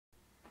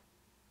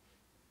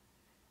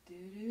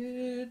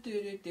Oh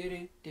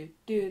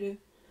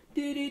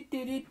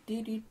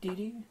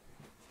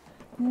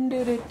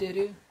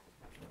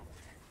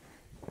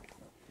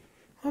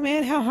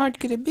man, how hard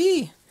could it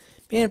be?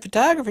 Being a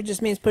photographer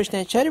just means pushing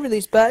that shutter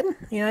release button.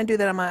 You know, I do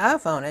that on my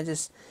iPhone. I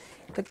just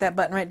click that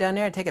button right down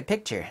there and take a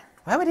picture.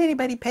 Why would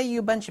anybody pay you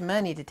a bunch of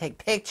money to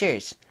take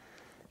pictures?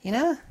 You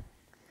know?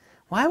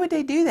 Why would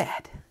they do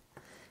that?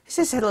 It's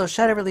just a little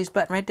shutter release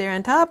button right there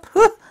on top.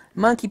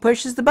 Monkey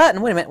pushes the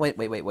button. Wait a minute.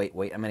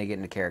 Wait. I'm going to get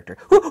into character.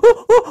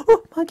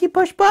 Monkey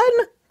push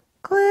button.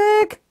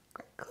 Click.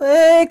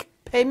 Click.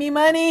 Pay me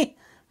money.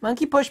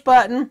 Monkey push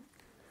button.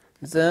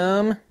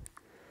 Zoom.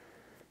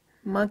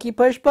 Monkey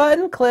push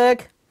button.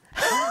 Click.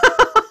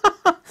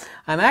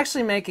 I'm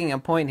actually making a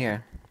point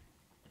here.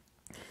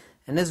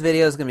 And this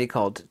video is going to be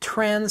called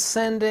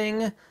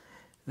Transcending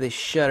the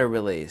Shutter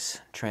Release.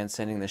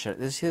 Transcending the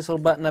shutter. See this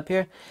little button up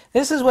here?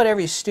 This is what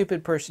every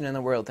stupid person in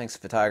the world thinks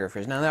of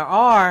photographers. Now there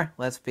are,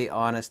 let's be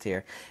honest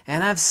here,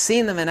 and I've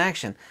seen them in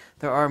action,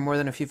 there are more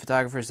than a few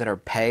photographers that are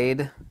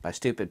paid by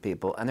stupid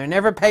people, and they're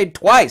never paid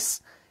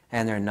twice,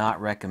 and they're not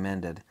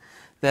recommended.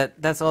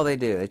 That's all they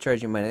do. They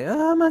charge you money.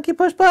 Oh, monkey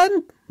push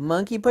button.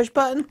 Monkey push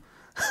button.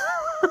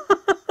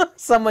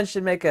 Someone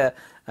should make a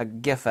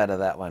GIF out of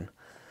that one.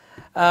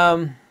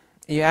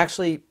 You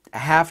actually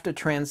have to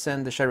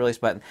transcend the shutter release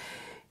button.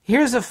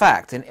 Here's a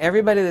fact, and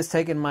everybody that's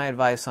taken my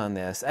advice on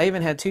this, I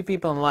even had 2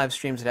 people in live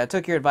streams that I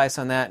took your advice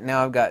on that.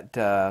 Now I've got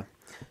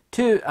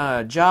 2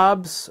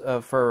 jobs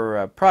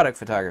for product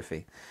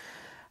photography.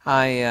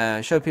 I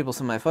showed people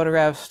some of my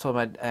photographs, told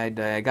them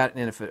I got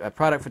into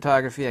product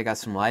photography, I got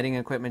some lighting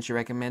equipment you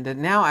recommended.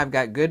 Now I've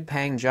got good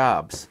paying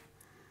jobs.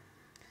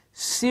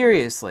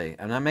 Seriously,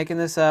 I'm not making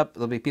this up.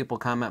 There'll be people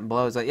commenting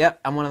below. It's like, yep,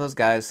 I'm one of those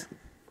guys.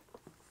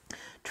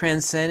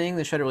 Transcending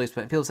the shutter release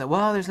button. People say,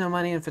 well, there's no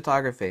money in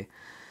photography.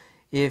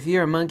 If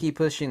you're a monkey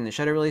pushing the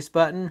shutter release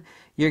button,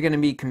 you're going to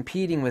be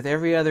competing with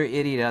every other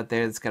idiot out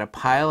there that's got a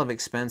pile of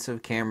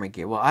expensive camera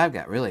gear. Well, I've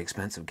got really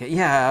expensive gear.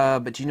 Yeah,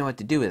 but you know what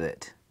to do with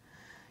it.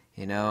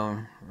 You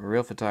know,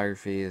 real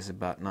photography is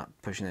about not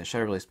pushing the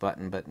shutter release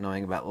button, but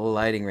knowing about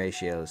lighting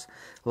ratios.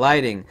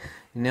 Lighting,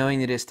 knowing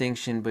the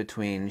distinction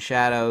between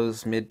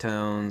shadows,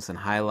 midtones, and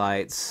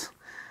highlights.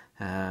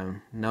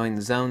 Knowing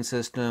the zone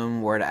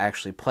system, where to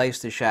actually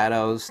place the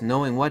shadows,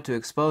 knowing what to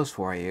expose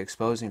for. Are you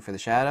exposing for the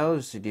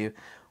shadows?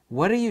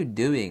 What are you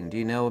doing? Do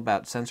you know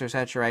about sensor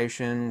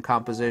saturation,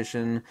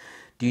 composition?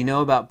 Do you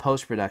know about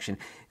post-production?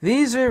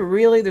 These are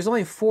really, there's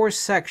only 4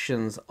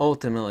 sections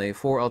ultimately,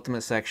 4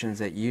 ultimate sections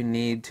that you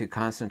need to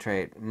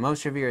concentrate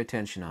most of your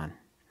attention on.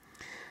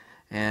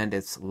 And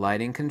it's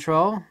lighting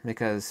control,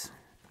 because,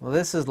 well,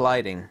 this is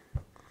lighting.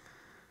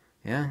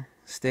 Yeah.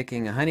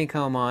 Sticking a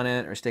honeycomb on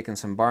it or sticking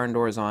some barn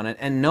doors on it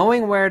and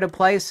knowing where to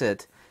place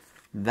it,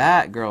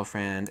 that,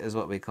 girlfriend, is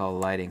what we call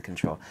lighting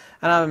control.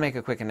 And I'm going to make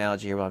a quick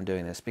analogy here while I'm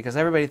doing this, because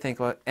everybody thinks,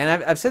 well,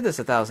 and I've said this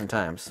 1,000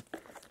 times,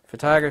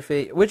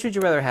 photography, which would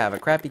you rather have, a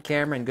crappy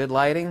camera and good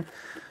lighting,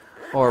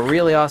 or a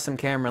really awesome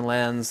camera and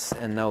lens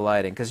and no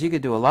lighting? Because you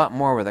could do a lot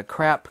more with a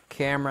crap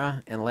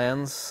camera and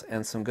lens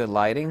and some good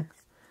lighting,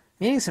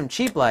 meaning some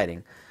cheap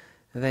lighting,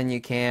 than you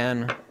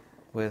can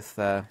with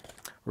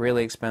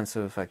really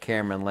expensive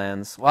camera and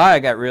lens. Well, I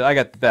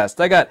got the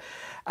best. I got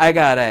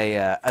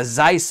a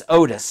Zeiss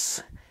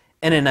Otis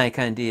and a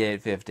Nikon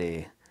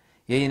D850.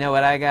 You know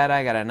what I got?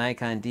 I got a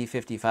Nikon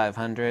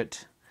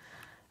D5500,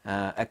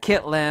 a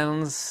kit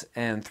lens,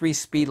 and 3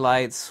 speed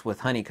lights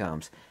with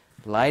honeycombs.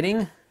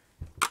 Lighting,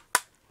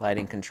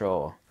 lighting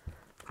control.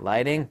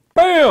 Lighting,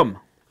 boom!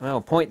 I'm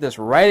going to point this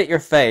right at your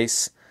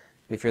face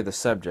if you're the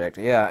subject.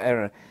 Yeah, I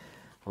don't know.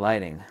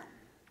 Lighting.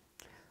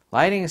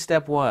 Lighting is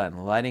step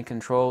 1. Lighting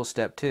control,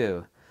 step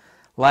 2.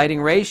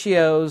 Lighting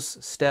ratios,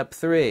 step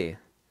 3.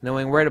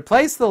 Knowing where to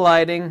place the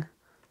lighting,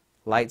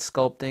 light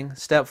sculpting,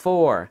 step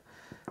 4.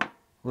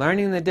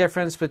 Learning the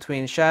difference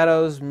between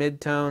shadows,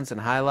 midtones,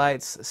 and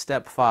highlights,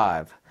 step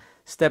 5.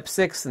 Step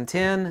 6 and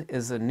 10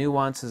 is the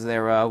nuances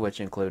thereof, which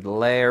include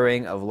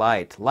layering of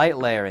light. Light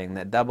layering,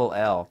 that double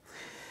L.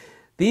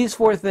 These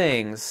 4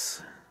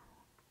 things,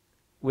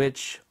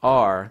 which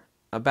are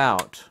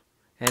about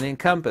and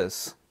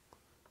encompass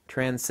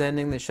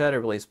transcending the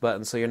shutter release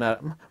button, so you're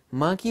not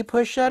monkey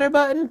push shutter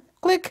button,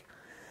 click.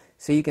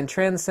 So you can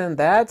transcend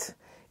that,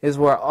 is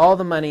where all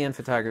the money in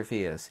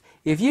photography is.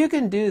 If you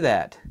can do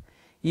that,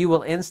 you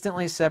will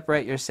instantly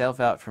separate yourself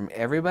out from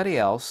everybody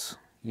else.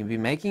 You'll be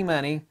making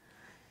money.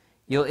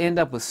 You'll end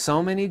up with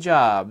so many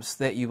jobs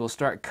that you will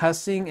start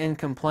cussing and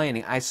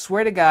complaining. I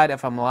swear to God,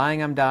 if I'm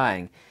lying, I'm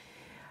dying.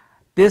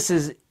 This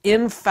is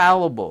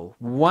infallible,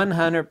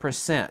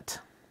 100%,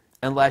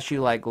 unless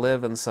you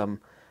live in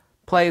some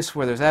place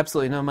where there's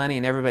absolutely no money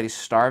and everybody's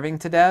starving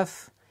to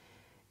death.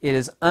 It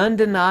is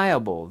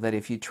undeniable that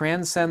if you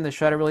transcend the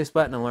shutter release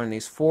button and learn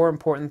these 4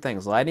 important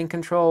things, lighting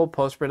control,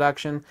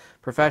 post-production,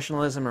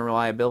 professionalism, and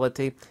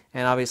reliability,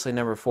 and obviously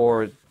number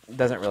 4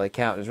 doesn't really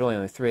count, there's really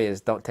only 3,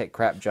 is don't take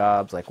crap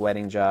jobs like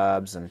wedding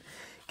jobs and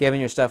giving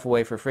your stuff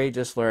away for free.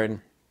 Just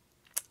learn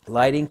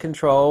lighting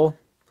control,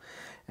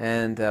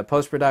 and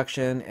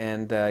post-production,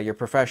 and your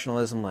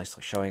professionalism, like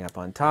showing up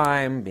on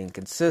time, being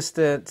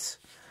consistent,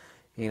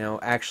 you know,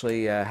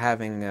 actually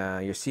having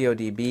your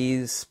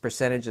CODB's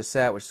percentages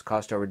set, which is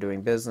cost over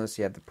doing business.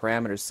 You have the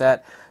parameters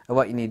set of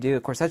what you need to do.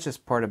 Of course, that's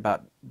just part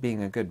about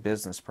being a good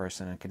business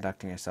person and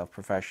conducting yourself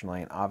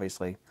professionally, and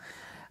obviously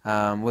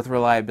with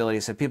reliability,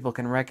 so people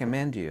can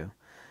recommend you.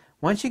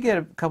 Once you get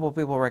a couple of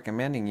people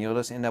recommending you, you'll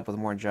just end up with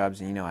more jobs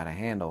than you know how to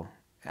handle.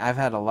 I've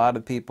had a lot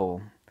of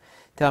people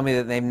tell me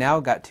that they've now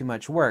got too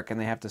much work and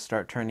they have to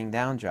start turning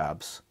down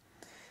jobs.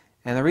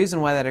 And the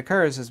reason why that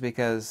occurs is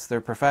because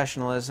their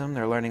professionalism,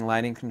 they're learning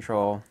lighting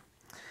control,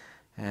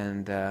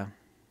 and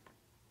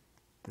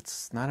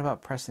it's not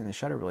about pressing the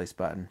shutter release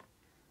button.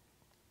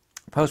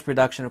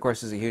 Post-production, of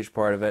course, is a huge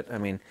part of it. I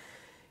mean,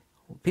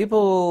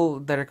 people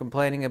that are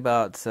complaining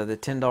about the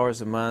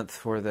 $10 a month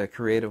for the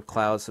Creative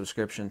Cloud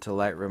subscription to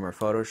Lightroom or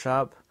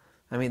Photoshop,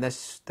 I mean,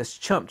 that's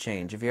chump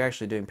change. If you're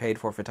actually doing paid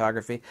for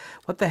photography,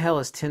 what the hell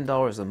is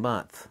 $10 a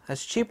month?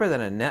 That's cheaper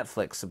than a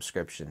Netflix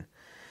subscription.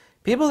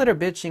 People that are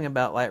bitching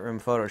about Lightroom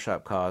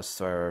Photoshop costs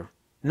are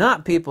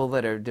not people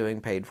that are doing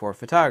paid for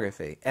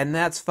photography. And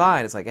that's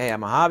fine. It's like, hey,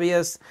 I'm a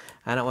hobbyist.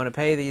 I don't want to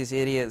pay these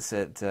idiots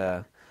at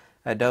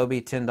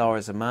Adobe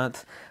 $10 a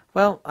month.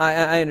 Well,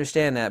 I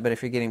understand that, but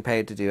if you're getting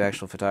paid to do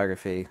actual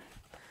photography,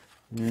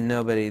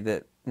 nobody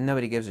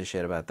gives a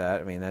shit about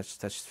that. I mean,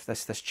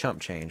 that's chump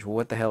change. Well,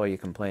 what the hell are you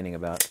complaining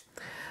about?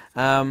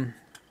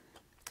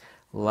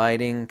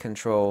 Lighting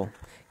control.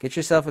 Get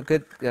yourself a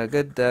good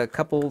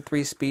couple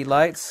 3-speed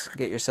lights.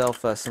 Get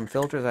yourself some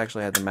filters. I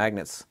actually had the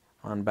magnets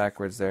on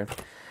backwards there.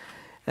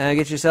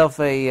 Get yourself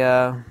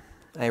a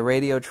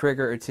radio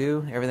trigger or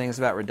two. Everything's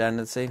about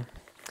redundancy.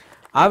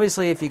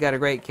 Obviously, if you got a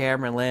great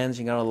camera and lens,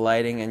 you got all the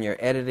lighting, and you're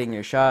editing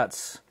your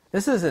shots.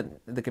 This isn't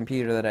the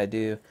computer that I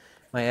do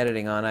my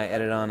editing on. I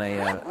edit on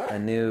a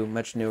new,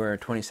 much newer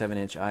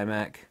 27-inch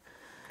iMac.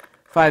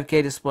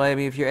 5K display. I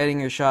mean, if you're editing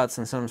your shots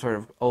on some sort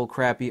of old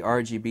crappy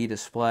RGB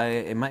display,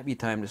 it might be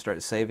time to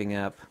start saving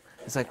up.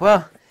 It's like,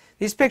 well,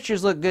 these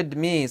pictures look good to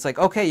me. It's like,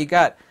 okay, you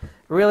got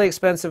a really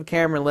expensive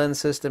camera lens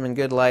system and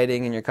good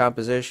lighting, and your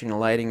composition and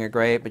lighting are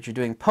great, but you're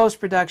doing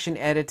post-production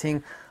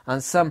editing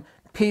on some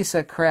piece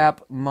of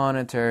crap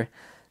monitor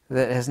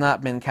that has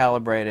not been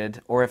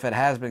calibrated, or if it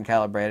has been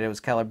calibrated, it was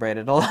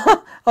calibrated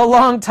a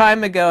long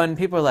time ago, and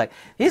people are like,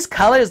 these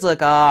colors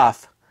look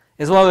off.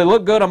 As well, they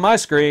look good on my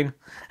screen.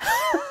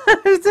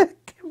 There's the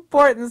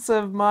importance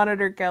of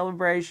monitor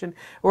calibration,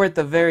 or at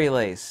the very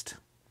least,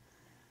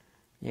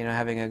 you know,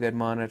 having a good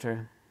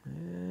monitor.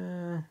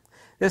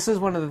 This is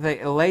one of the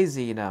things,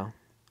 lazy, you know.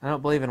 I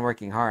don't believe in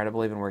working hard. I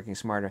believe in working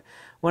smarter.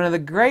 One of the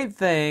great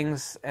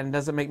things, and it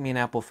doesn't make me an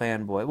Apple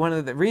fanboy, one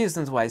of the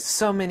reasons why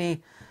so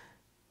many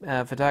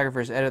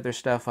photographers edit their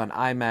stuff on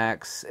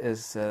iMacs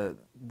is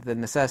the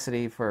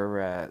necessity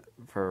for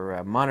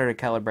monitor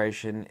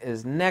calibration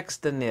is next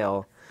to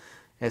nil.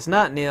 It's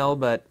not nil,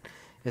 but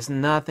it's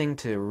nothing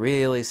to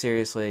really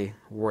seriously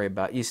worry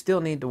about. You still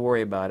need to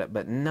worry about it,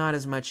 but not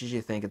as much as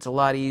you think. It's a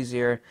lot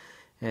easier,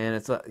 and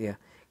it's yeah.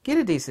 Get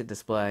a decent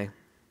display.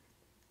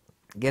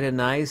 Get a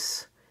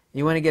nice.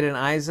 You want to get an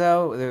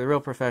ISO? The real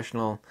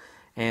professional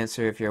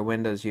answer, if you're a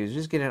Windows user,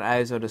 just get an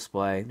ISO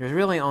display. There's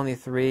really only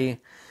 3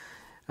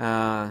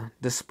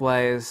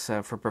 displays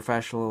for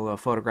professional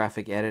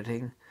photographic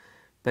editing,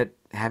 but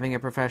having a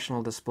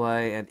professional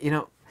display, and you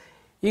know,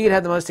 you could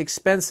have the most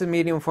expensive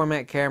medium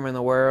format camera in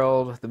the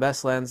world, the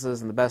best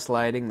lenses and the best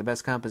lighting, the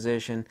best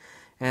composition,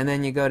 and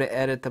then you go to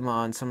edit them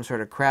on some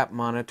sort of crap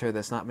monitor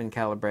that's not been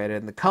calibrated,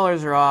 and the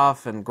colors are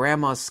off, and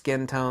grandma's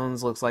skin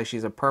tones looks like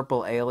she's a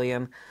purple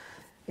alien.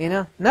 You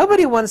know,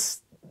 nobody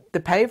wants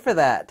to pay for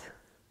that.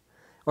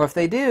 Or if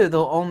they do,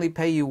 they'll only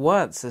pay you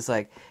once. It's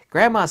like,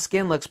 grandma's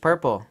skin looks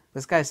purple.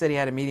 This guy said he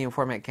had a medium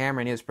format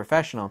camera and he was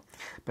professional,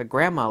 but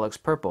grandma looks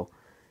purple.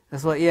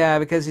 That's what, yeah,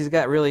 because he's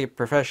got really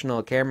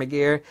professional camera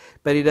gear,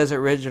 but he doesn't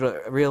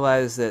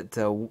realize that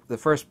the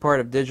first part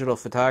of digital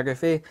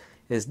photography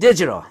is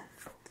digital.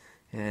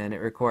 And it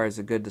requires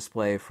a good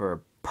display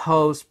for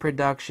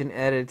post-production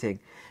editing.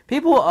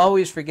 People will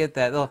always forget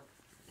that.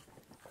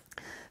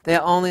 They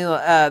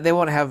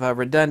won't have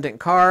redundant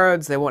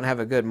cards. They won't have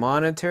a good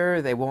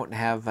monitor. They won't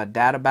have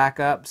data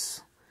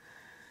backups.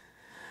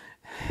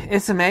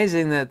 It's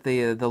amazing that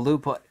the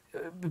loophole.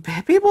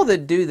 People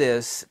that do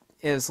this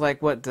is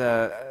like what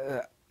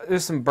there's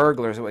some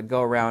burglars that would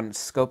go around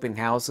scoping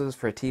houses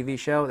for a TV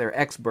show. They're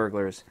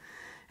ex-burglars.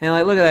 And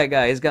like, look at that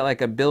guy. He's got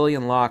like 1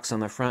 billion locks on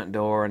the front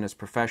door and his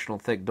professional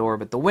thick door,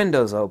 but the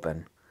window's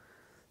open.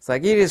 It's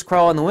like you just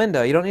crawl in the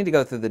window. You don't need to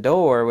go through the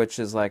door, which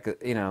is like,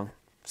 you know,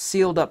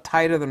 sealed up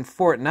tighter than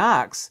Fort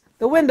Knox.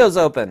 The window's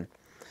open.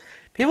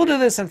 People do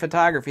this in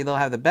photography. They'll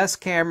have the best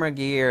camera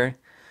gear,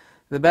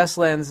 the best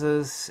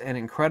lenses, and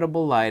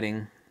incredible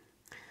lighting.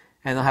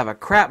 And they'll have a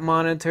crap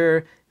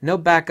monitor, no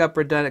backup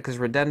redundant, because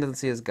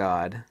redundancy is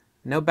God.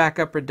 No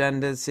backup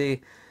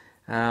redundancy.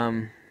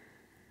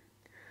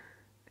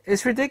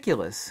 It's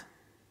ridiculous.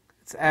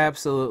 It's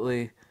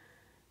absolutely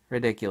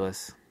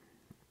ridiculous.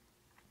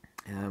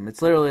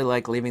 It's literally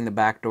like leaving the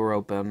back door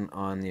open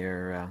on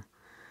your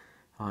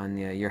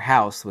your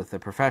house with a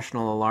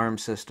professional alarm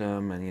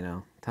system and, you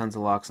know, tons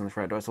of locks on the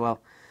front doors. Well,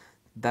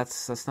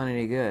 that's not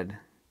any good.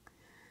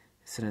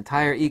 It's an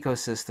entire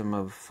ecosystem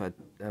of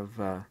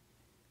there's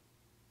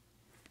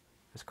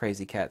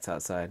crazy cats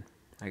outside.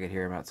 I could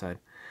hear them outside.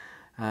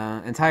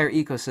 Entire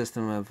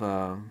ecosystem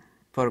of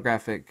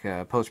photographic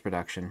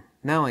post-production.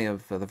 Not only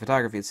of the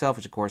photography itself,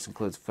 which of course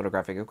includes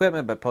photographic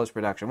equipment, but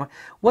post-production.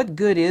 What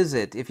good is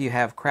it if you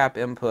have crap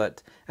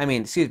input,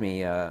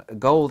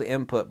 gold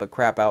input but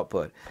crap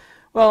output?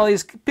 Well,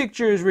 these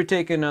pictures were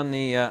taken on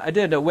the, I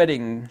did a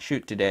wedding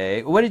shoot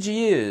today. What did you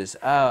use?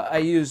 I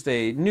used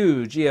a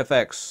new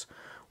GFX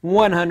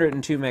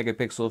 102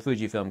 megapixel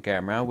Fujifilm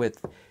camera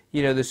with,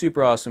 you know, the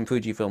super awesome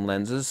Fujifilm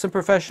lenses, some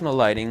professional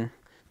lighting.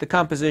 The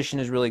composition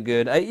is really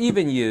good. I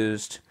even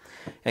used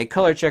a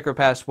color checker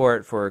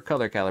passport for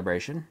color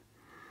calibration.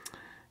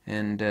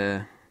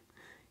 And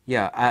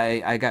yeah,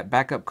 I got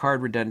backup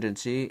card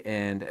redundancy.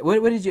 And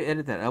what did you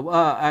edit that?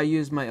 I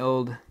used my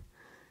old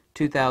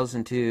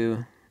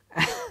 2002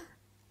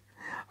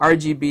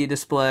 RGB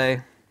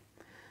display.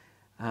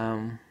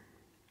 I'm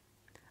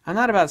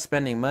not about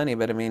spending money,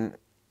 but I mean,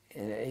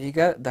 you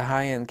got the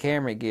high-end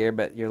camera gear,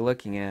 but you're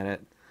looking at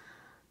it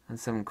on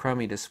some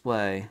crummy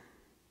display.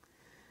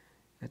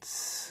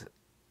 It's,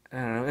 I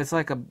don't know, it's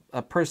like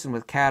a person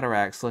with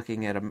cataracts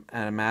looking at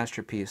a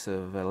masterpiece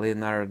of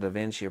Leonardo da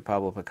Vinci or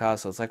Pablo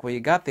Picasso. It's like, well, you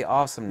got the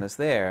awesomeness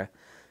there,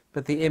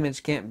 but the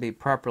image can't be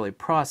properly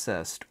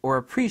processed or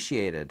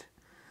appreciated.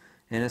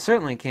 And it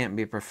certainly can't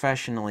be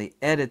professionally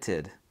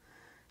edited.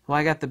 Well,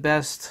 I got the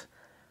best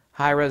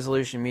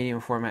high-resolution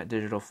medium format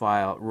digital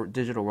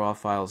raw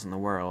files in the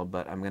world,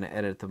 but I'm going to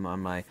edit them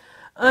on my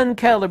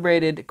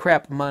uncalibrated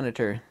crap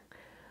monitor.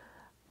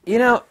 You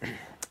know,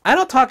 I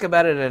don't talk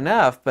about it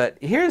enough, but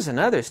here's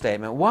another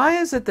statement. Why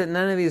is it that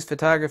none of these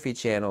photography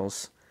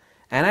channels,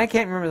 and I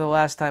can't remember the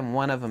last time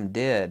one of them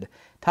did,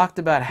 talked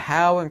about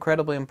how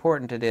incredibly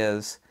important it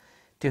is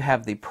to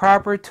have the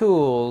proper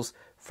tools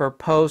for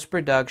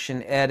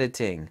post-production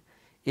editing?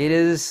 It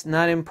is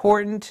not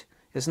important.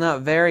 It's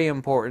not very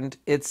important.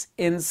 It's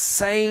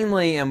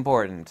insanely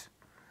important.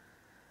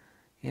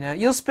 You know,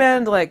 you'll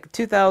spend like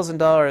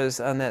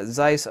 $2,000 on that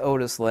Zeiss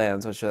Otis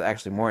lens, which is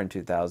actually more than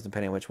 $2,000,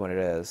 depending on which one it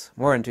is.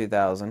 More than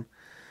 $2,000.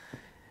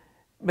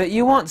 But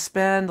you won't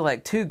spend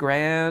like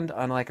 $2,000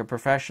 on like a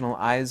professional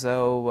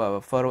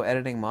ISO photo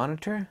editing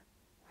monitor?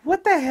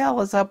 What the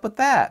hell is up with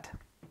that?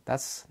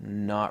 That's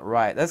not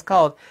right. That's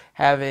called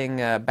having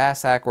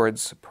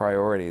bass-backwards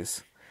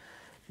priorities.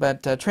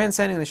 But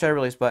transcending the shutter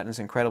release button is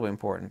incredibly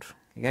important.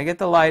 You gotta get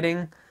the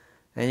lighting,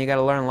 and you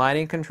gotta learn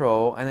lighting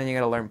control, and then you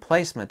gotta learn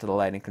placement of the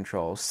lighting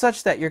control,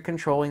 such that you're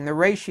controlling the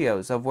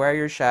ratios of where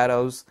your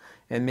shadows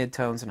and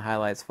midtones and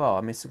highlights fall.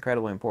 I mean, it's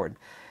incredibly important.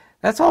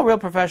 That's all real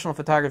professional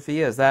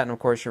photography is. That, and of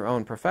course, your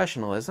own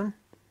professionalism.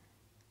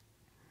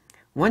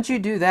 Once you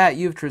do that,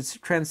 you've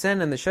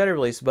transcended the shutter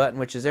release button,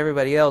 which is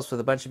everybody else with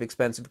a bunch of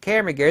expensive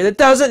camera gear that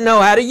doesn't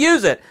know how to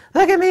use it.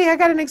 Look at me, I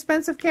got an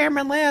expensive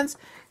camera and lens.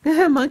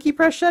 Monkey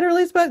press shutter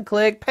release button,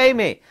 click, pay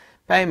me.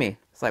 Pay me.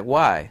 It's like,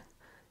 why?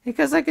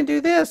 Because I can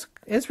do this.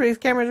 This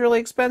camera's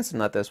really expensive,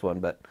 not this one,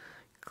 but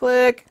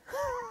click.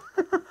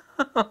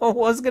 I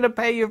was going to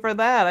pay you for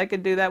that. I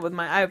could do that with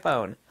my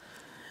iPhone.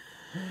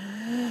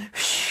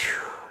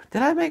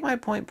 Did I make my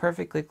point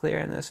perfectly clear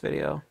in this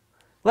video?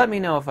 Let me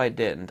know if I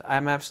didn't.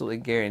 I'm absolutely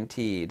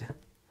guaranteed,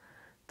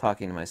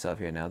 talking to myself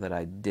here now, that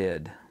I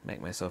did make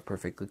myself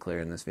perfectly clear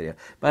in this video.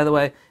 By the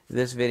way,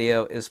 this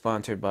video is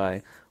sponsored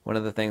by one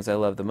of the things I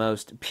love the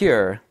most,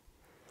 pure,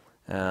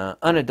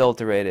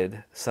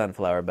 unadulterated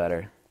sunflower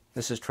butter.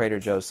 This is Trader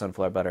Joe's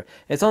sunflower butter.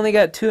 It's only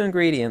got 2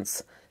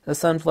 ingredients, the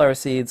sunflower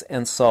seeds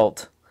and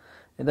salt.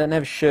 It doesn't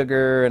have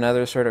sugar and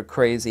other sort of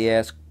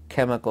crazy-ass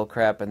chemical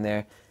crap in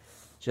there.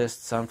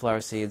 Just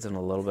sunflower seeds and a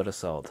little bit of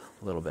salt.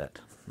 A little bit.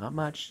 Not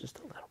much, just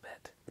a little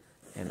bit.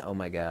 And oh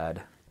my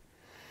God.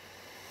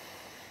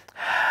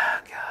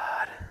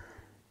 God.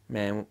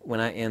 Man, when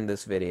I end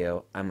this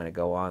video, I'm going to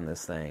go on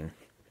this thing.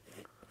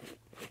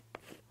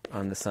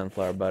 On the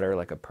sunflower butter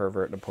like a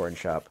pervert in a porn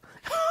shop.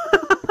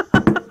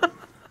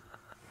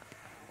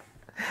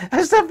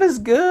 That stuff is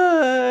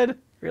good.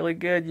 Really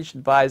good. You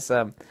should buy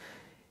some.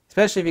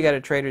 Especially if you got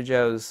a Trader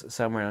Joe's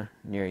somewhere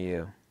near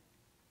you.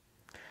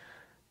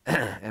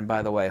 And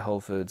by the way, Whole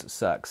Foods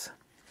sucks.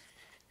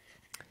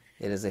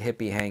 It is a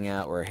hippie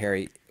hangout where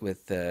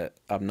with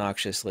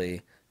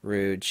obnoxiously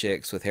rude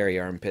chicks with hairy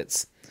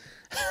armpits.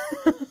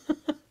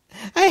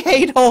 I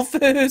hate Whole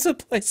Foods. The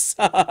place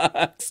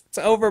sucks. It's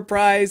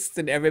overpriced,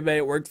 and everybody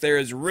that works there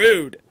is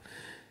rude.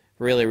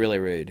 Really, really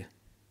rude.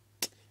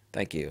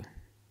 Thank you.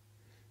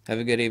 Have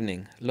a good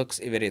evening. Lux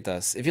y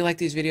Veritas. If you like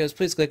these videos,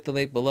 please click the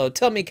link below.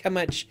 Tell me how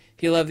much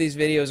you love these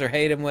videos or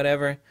hate them,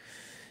 whatever.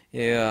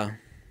 Yeah.